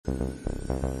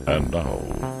And now,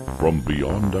 from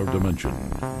beyond our dimension,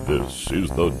 this is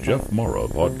the Jeff Mara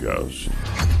Podcast.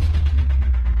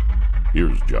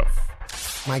 Here's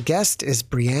Jeff. My guest is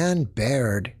Brianne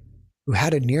Baird, who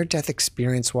had a near-death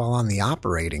experience while on the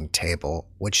operating table,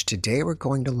 which today we're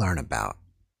going to learn about.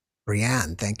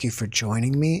 Brianne, thank you for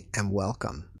joining me and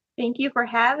welcome. Thank you for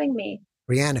having me.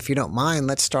 Brianne, if you don't mind,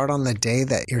 let's start on the day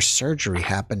that your surgery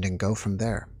happened and go from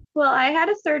there. Well, I had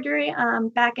a surgery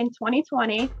back in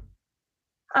 2020.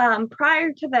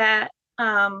 Prior to that,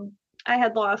 I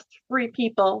had lost 3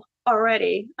 people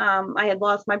already. I had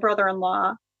lost my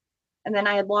brother-in-law, and then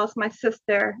I had lost my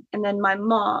sister, and then my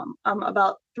mom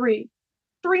about three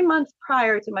months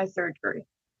prior to my surgery.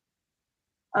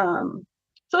 So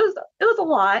it was a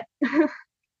lot.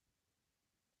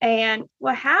 And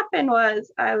what happened was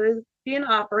I was being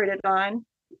operated on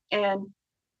and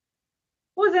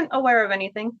wasn't aware of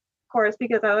anything, of course,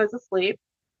 because I was asleep.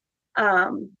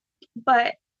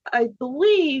 But I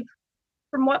believe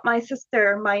from what my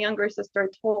younger sister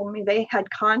told me, they had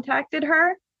contacted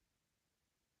her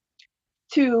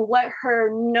to let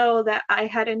her know that I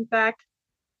had in fact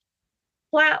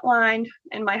flatlined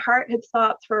and my heart had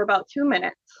stopped for about 2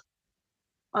 minutes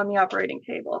on the operating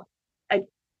table.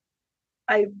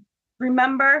 I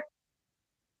remember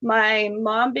my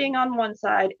mom being on one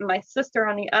side and my sister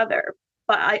on the other,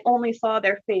 but I only saw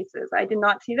their faces. I did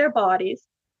not see their bodies.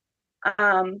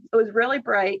 It was really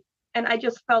bright and I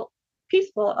just felt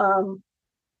peaceful.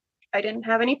 I didn't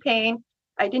have any pain.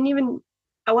 I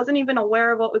wasn't even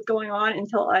aware of what was going on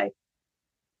until I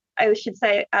should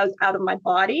say I was out of my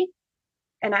body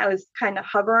and I was kind of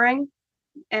hovering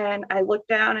and I looked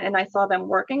down and I saw them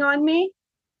working on me.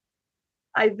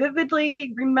 I vividly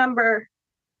remember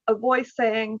a voice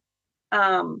saying,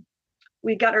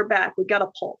 we got her back, we got a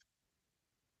pulse.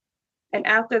 And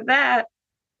after that,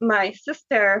 my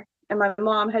sister and my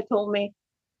mom had told me,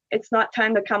 it's not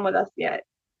time to come with us yet.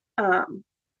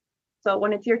 So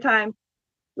when it's your time,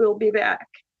 we'll be back.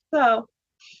 So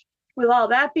with all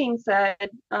that being said,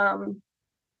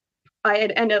 I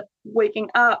had ended up waking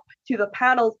up to the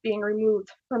paddles being removed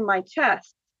from my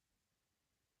chest.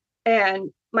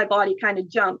 And my body kind of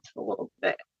jumped a little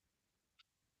bit.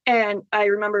 And I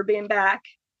remember being back.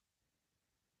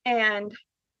 And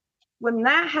when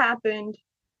that happened,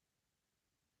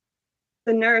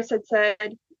 the nurse had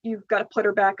said, you've got to put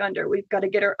her back under. We've got to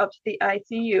get her up to the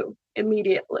ICU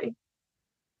immediately.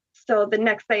 So the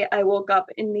next day I woke up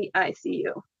in the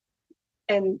ICU.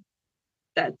 And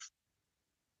that's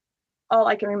all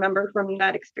I can remember from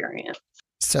that experience.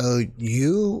 So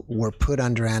you were put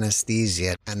under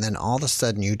anesthesia and then all of a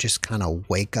sudden you just kind of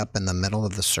wake up in the middle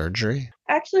of the surgery?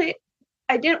 Actually,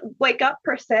 I didn't wake up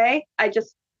per se. I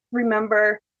just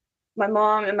remember my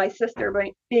mom and my sister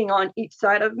being on each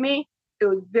side of me. It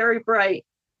was very bright.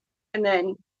 And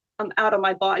then I'm out of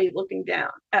my body looking down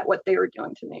at what they were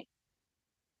doing to me.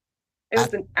 It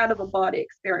was an out of the body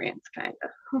experience, kind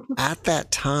of. At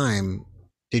that time,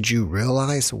 did you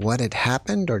realize what had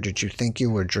happened or did you think you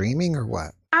were dreaming or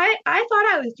what? I thought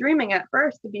I was dreaming at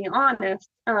first, to be honest,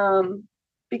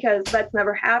 because that's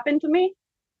never happened to me.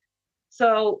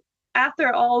 So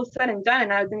after all is said and done,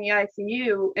 and I was in the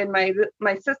ICU, and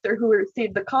my sister who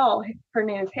received the call, her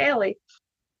name is Haley,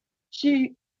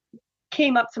 she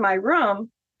came up to my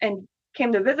room and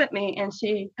came to visit me, and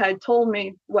she had told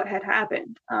me what had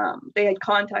happened. They had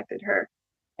contacted her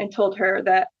and told her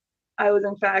that I was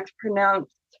in fact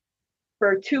pronounced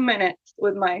for 2 minutes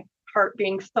with my heart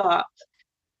being stopped.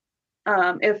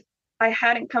 If I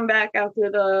hadn't come back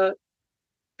after the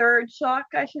 3rd shock,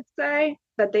 I should say,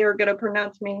 that they were going to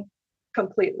pronounce me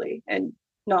completely and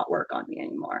not work on me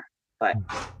anymore. But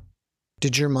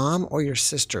did your mom or your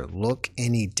sister look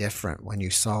any different when you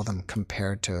saw them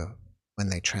compared to when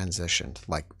they transitioned,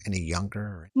 like any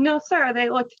younger? No, sir. They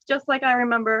looked just like I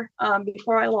remember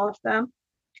before I lost them.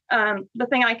 The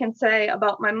thing I can say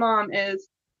about my mom is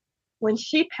when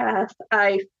she passed,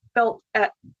 I felt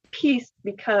at peace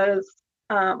because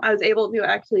I was able to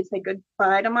actually say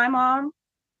goodbye to my mom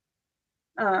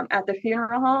at the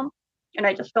funeral home. And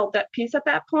I just felt at peace at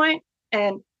that point.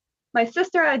 And my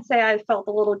sister, I'd say I felt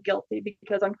a little guilty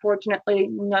because unfortunately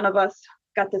none of us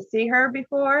got to see her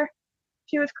before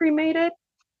she was cremated.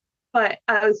 But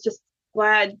I was just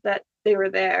glad that they were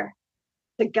there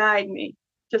to guide me,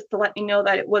 just to let me know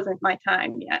that it wasn't my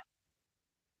time yet.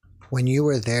 When you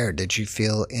were there, did you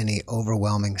feel any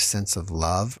overwhelming sense of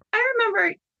love? I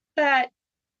remember that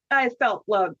I felt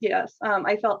loved, yes.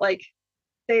 I felt like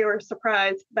they were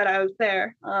surprised that I was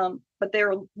there, but they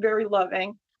were very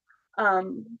loving,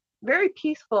 very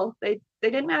peaceful. They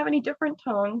didn't have any different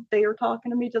tone. They were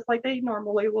talking to me just like they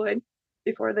normally would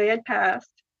before they had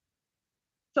passed.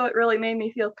 So it really made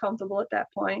me feel comfortable at that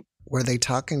point. Were they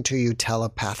talking to you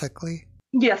telepathically?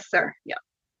 Yes, sir. Yeah.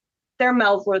 Their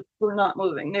mouths were not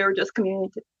moving. They were just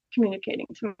communicating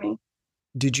to me.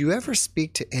 Did you ever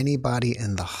speak to anybody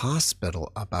in the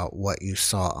hospital about what you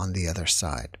saw on the other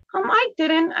side? I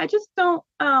didn't. I just don't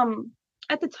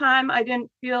at the time I didn't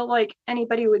feel like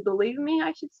anybody would believe me,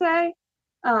 I should say.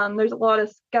 There's a lot of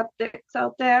skeptics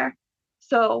out there.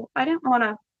 So I didn't want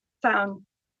to sound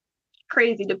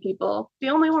crazy to people. The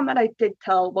only one that I did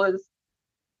tell was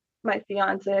my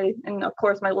fiance and of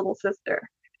course my little sister.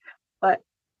 But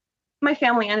my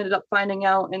family ended up finding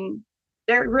out and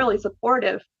they're really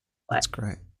supportive. That's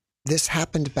great. This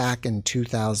happened back in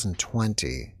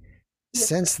 2020. Yes,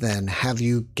 Since then, have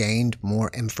you gained more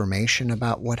information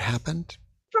about what happened?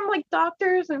 from like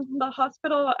doctors and the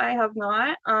hospital, I have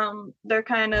not. They're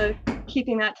kind of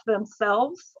keeping that to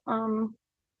themselves.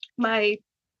 My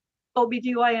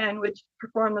OBGYN, which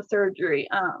performed the surgery,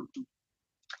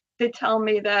 did tell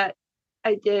me that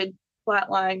I did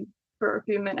flatline for a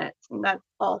few minutes, and that's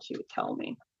all she would tell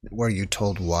me. Were you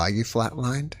told why you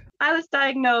flatlined? I was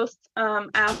diagnosed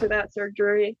after that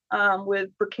surgery with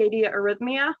bradycardia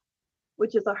arrhythmia,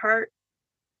 which is a heart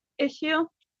issue.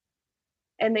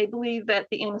 And they believe that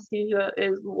the anesthesia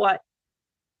is what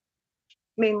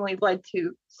mainly led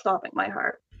to stopping my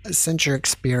heart. Since your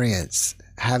experience,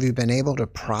 have you been able to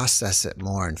process it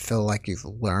more and feel like you've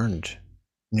learned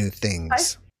new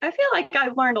things? I feel like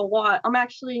I've learned a lot. I'm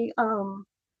actually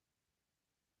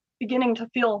beginning to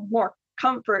feel more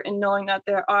comfort in knowing that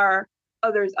there are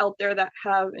others out there that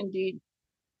have indeed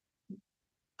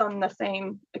done the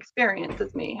same experience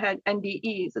as me, had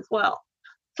NDEs as well.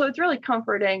 So it's really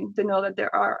comforting to know that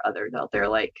there are others out there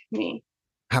like me.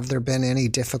 Have there been any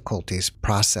difficulties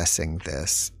processing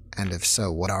this? And if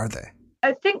so, what are they?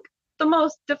 I think the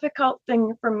most difficult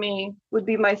thing for me would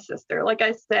be my sister. Like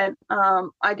I said,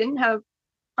 I didn't have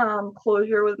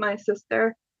closure with my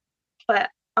sister, but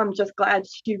I'm just glad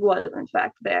she was in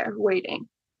fact there waiting.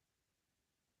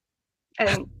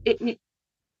 And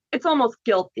it's almost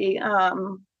guilty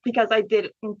because I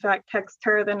did in fact text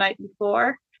her the night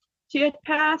before she had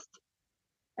passed,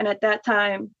 and at that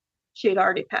time she had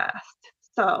already passed,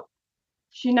 so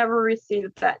she never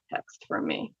received that text from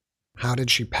me. How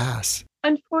did she pass?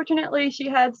 Unfortunately, she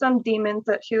had some demons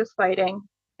that she was fighting,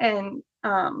 and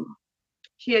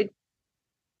she had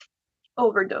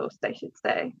overdosed, I should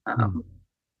say.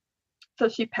 So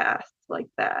she passed like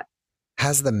that.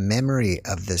 Has the memory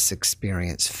of this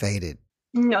experience faded?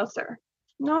 No, sir.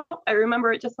 No, I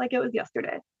remember it just like it was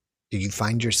yesterday. Do you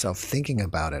find yourself thinking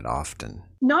about it often?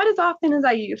 Not as often as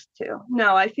I used to.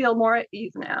 No, I feel more at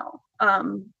ease now.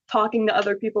 Talking to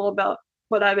other people about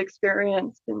what I've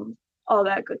experienced and all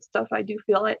that good stuff, I do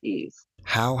feel at ease.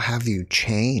 How have you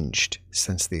changed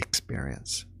since the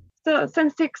experience? So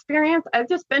since the experience, I've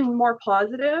just been more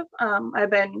positive. I've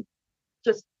been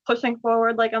just pushing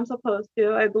forward like I'm supposed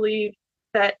to. I believe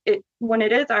that when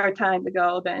it is our time to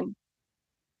go, then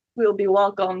we'll be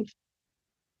welcomed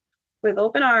with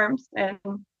open arms, and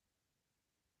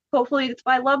hopefully it's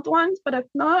by loved ones, but if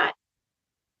not,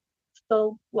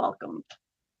 still welcomed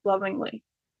lovingly.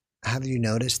 Have you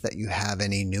noticed that you have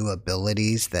any new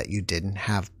abilities that you didn't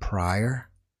have prior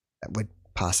that would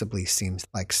possibly seem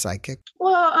like psychic?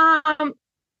 Well, I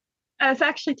was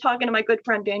actually talking to my good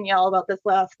friend Danielle about this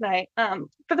last night.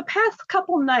 For the past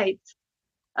couple nights,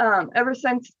 ever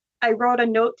since I wrote a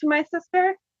note to my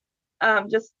sister,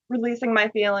 just releasing my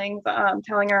feelings,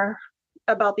 telling her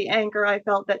about the anger I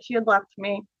felt that she had left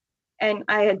me, and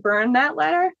I had burned that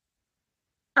letter.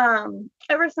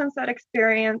 Ever since that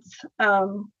experience,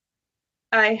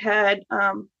 I had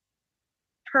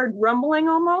heard rumbling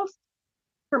almost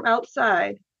from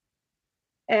outside.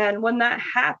 And when that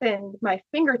happened, my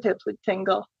fingertips would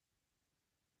tingle.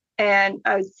 And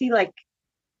I would see like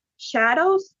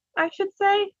shadows, I should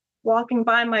say, walking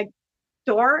by my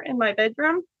door in my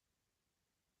bedroom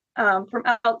from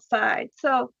outside.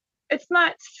 So it's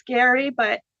not scary,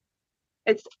 but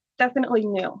it's definitely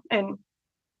new. And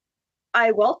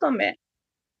I welcome it.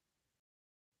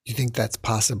 You think that's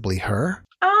possibly her?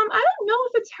 I don't know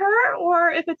if it's her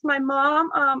or if it's my mom.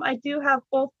 I do have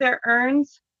both their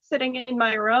urns sitting in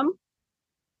my room.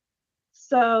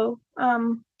 So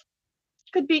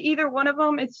could be either one of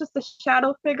them. It's just a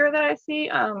shadow figure that I see,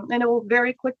 and it will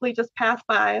very quickly just pass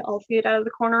by. I'll see it out of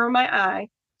the corner of my eye.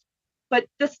 But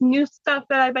this new stuff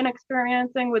that I've been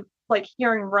experiencing with like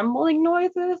hearing rumbling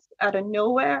noises out of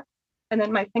nowhere, and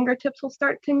then my fingertips will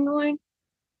start tingling.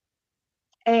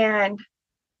 And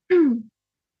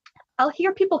I'll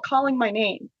hear people calling my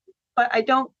name, but I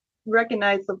don't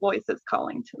recognize the voices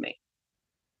calling to me.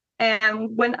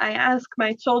 And when I ask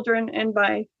my children and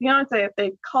my fiance if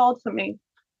they called to me,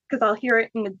 because I'll hear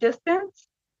it in the distance,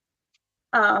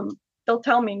 they'll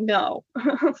tell me no.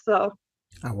 So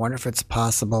I wonder if it's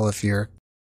possible if you're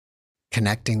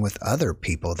connecting with other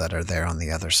people that are there on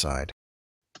the other side.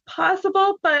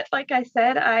 possible, but like I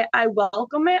said, I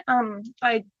welcome it.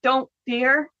 I don't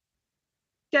fear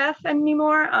death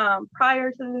anymore.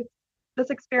 Prior to this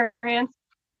experience,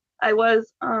 I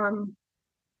was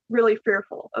really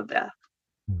fearful of death.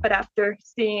 But after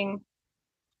seeing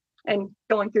and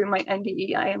going through my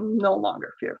NDE, I am no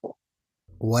longer fearful.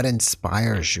 What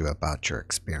inspires you about your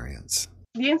experience?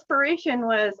 The inspiration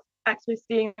was actually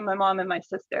seeing my mom and my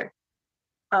sister,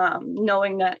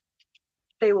 knowing that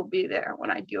they will be there when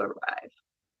I do arrive.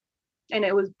 And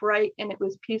it was bright and it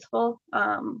was peaceful.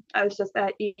 I was just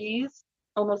at ease,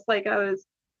 almost like I was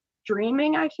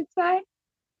dreaming, I should say.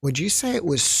 Would you say it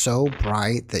was so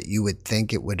bright that you would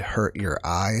think it would hurt your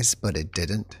eyes, but it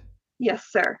didn't? Yes,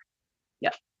 sir.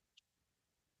 Yes.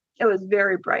 It was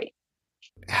very bright.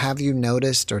 Have you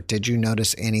noticed or did you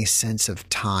notice any sense of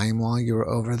time while you were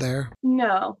over there?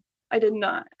 No, I did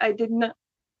not. I did not,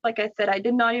 like I said, I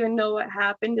did not even know what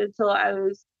happened until I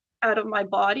was out of my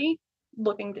body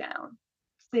looking down,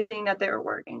 seeing that they were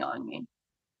working on me.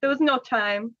 There was no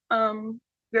time.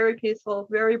 Very peaceful,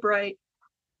 very bright.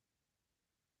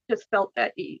 Just felt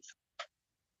at ease.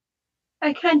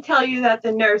 I can tell you that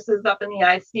the nurses up in the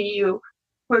ICU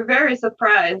were very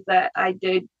surprised that I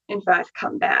did, in fact,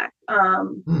 come back.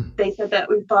 They said that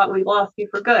we thought we lost you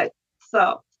for good.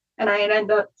 So, and I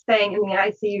ended up staying in the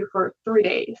ICU for 3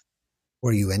 days.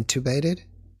 Were you intubated?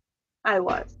 I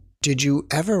was. Did you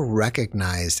ever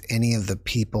recognize any of the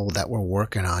people that were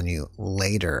working on you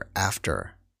later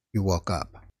after you woke up?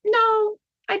 No,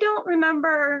 I don't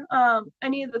remember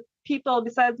any of the people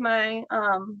besides my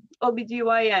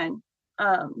OBGYN.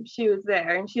 She was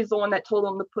there, and she's the one that told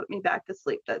them to put me back to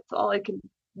sleep. That's all I can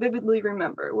vividly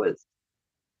remember was,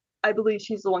 I believe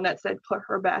she's the one that said put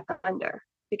her back under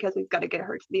because we've got to get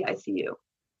her to the ICU.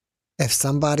 If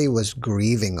somebody was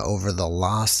grieving over the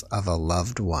loss of a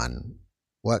loved one,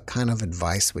 what kind of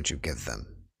advice would you give them?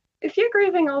 If you're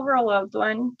grieving over a loved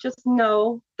one, just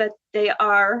know that they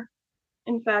are,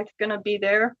 in fact, going to be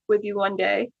there with you one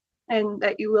day and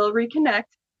that you will reconnect.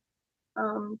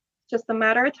 Just a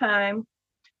matter of time.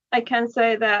 I can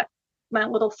say that my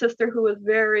little sister, who was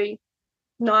very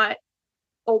not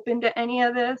open to any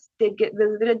of this, did get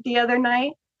visited the other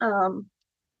night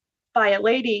by a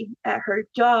lady at her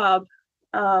job.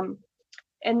 And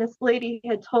this lady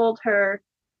had told her,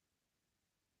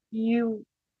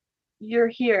 you're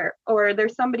here, or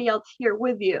there's somebody else here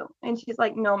with you. And she's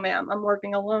like, no, ma'am, I'm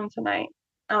working alone tonight.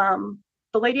 The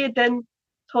lady had then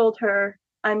told her,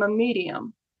 I'm a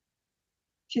medium.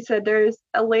 She said, there's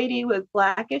a lady with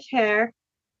blackish hair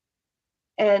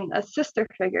and a sister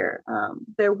figure.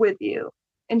 They're with you.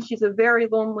 And she's a very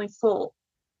lonely soul.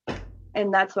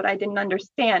 And that's what I didn't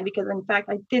understand, because in fact,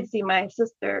 I did see my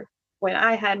sister when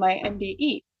I had my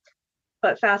NDE.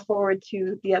 But fast forward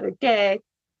to the other day,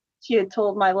 she had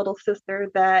told my little sister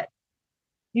that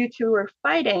you two were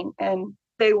fighting, and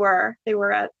they were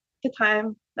at the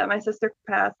time that my sister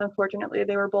passed. Unfortunately,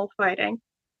 they were both fighting.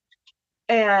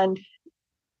 And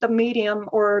the medium,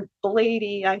 or the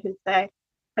lady, I should say,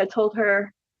 had told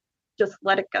her, just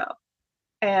let it go.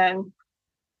 And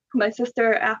my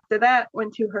sister, after that,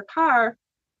 went to her car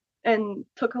and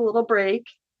took a little break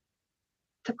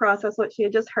to process what she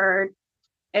had just heard.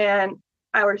 And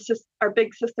our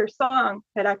big sister song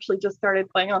had actually just started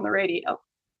playing on the radio.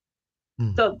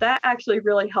 So that actually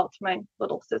really helped my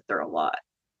little sister a lot.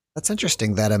 That's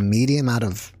interesting that a medium out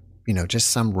of, just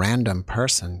some random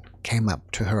person came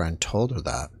up to her and told her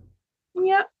that.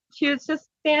 Yep. She was just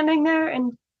standing there,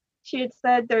 and she had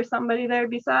said, there's somebody there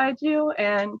beside you.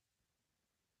 And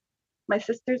my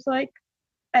sister's like,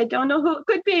 I don't know who it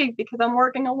could be because I'm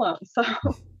working alone. So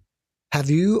have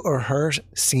you or her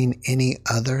seen any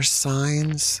other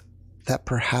signs that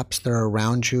perhaps they're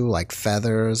around you, like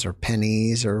feathers or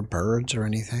pennies or birds or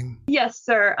anything? Yes,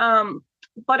 sir.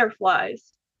 Butterflies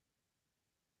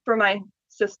for my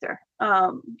sister.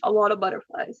 A lot of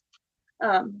butterflies.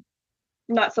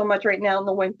 Not so much right now in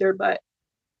the winter, but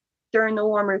during the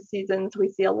warmer seasons, we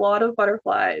see a lot of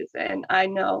butterflies, and I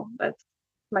know that's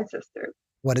my sister.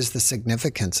 What is the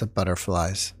significance of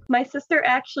butterflies? My sister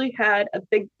actually had a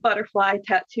big butterfly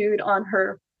tattooed on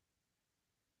her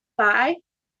thigh,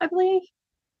 I believe.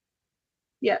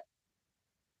 Yeah.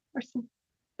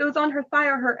 It was on her thigh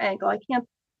or her ankle. I can't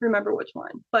remember which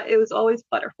one, but it was always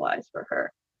butterflies for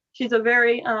her. She's a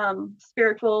very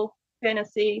spiritual,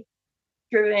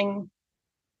 fantasy-driven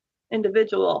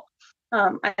individual.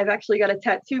 I've actually got a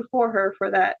tattoo for her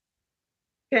for that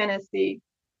fantasy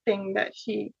thing that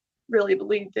she really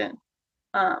believed in.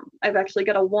 I've actually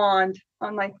got a wand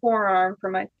on my forearm for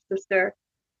my sister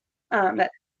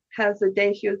that has the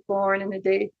day she was born and the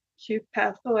day she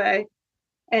passed away,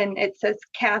 and it says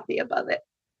Kathy above it.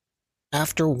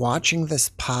 After watching this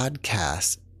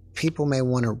podcast, people may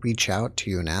want to reach out to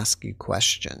you and ask you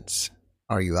questions.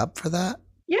 Are you up for that?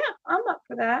 Yeah, I'm up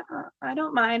for that. I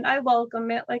don't mind. I welcome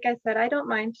it. Like I said, I don't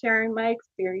mind sharing my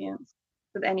experience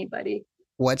with anybody.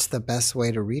 What's the best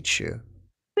way to reach you?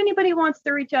 If anybody wants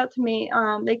to reach out to me,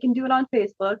 they can do it on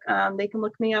Facebook. They can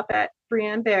look me up at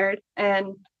Brianne Baird,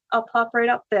 and I'll pop right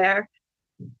up there.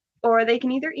 Or they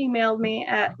can either email me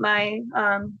at my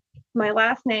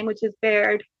last name, which is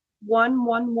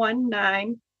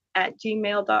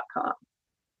Baird1119@gmail.com.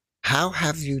 How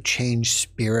have you changed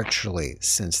spiritually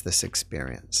since this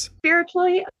experience?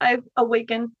 Spiritually, I've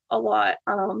awakened a lot.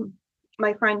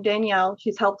 My friend Danielle,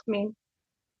 she's helped me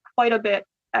quite a bit,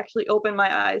 actually open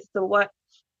my eyes to what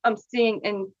I'm seeing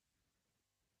and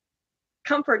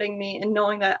comforting me and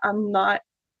knowing that I'm not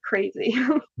crazy,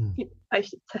 I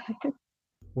should say.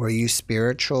 Were you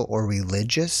spiritual or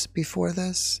religious before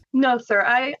this? No, sir.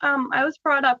 I was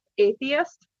brought up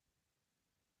atheist.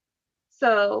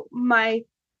 So my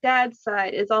dad's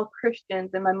side is all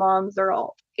Christians and my mom's are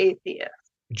all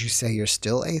atheists. Would you say you're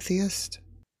still atheist?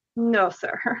 No,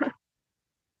 sir.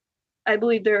 I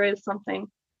believe there is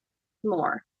something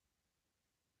more.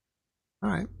 All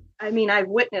right. I mean, I've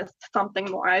witnessed something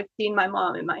more. I've seen my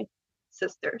mom and my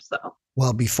sister, so.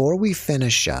 Well, before we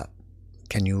finish up,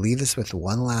 can you leave us with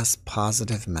one last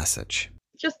positive message?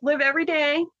 Just live every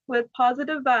day with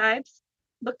positive vibes.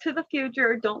 Look to the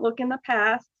future. Don't look in the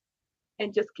past.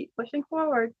 And just keep pushing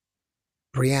forward.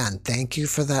 Brianne, thank you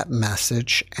for that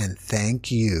message, and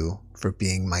thank you for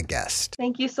being my guest.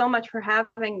 Thank you so much for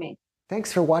having me.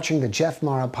 Thanks for watching the Jeff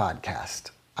Mara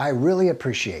podcast. I really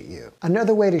appreciate you.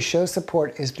 Another way to show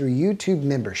support is through YouTube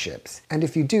memberships. And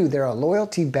if you do, there are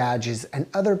loyalty badges and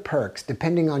other perks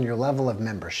depending on your level of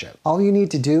membership. All you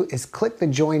need to do is click the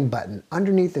join button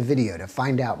underneath the video to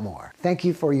find out more. Thank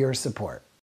you for your support.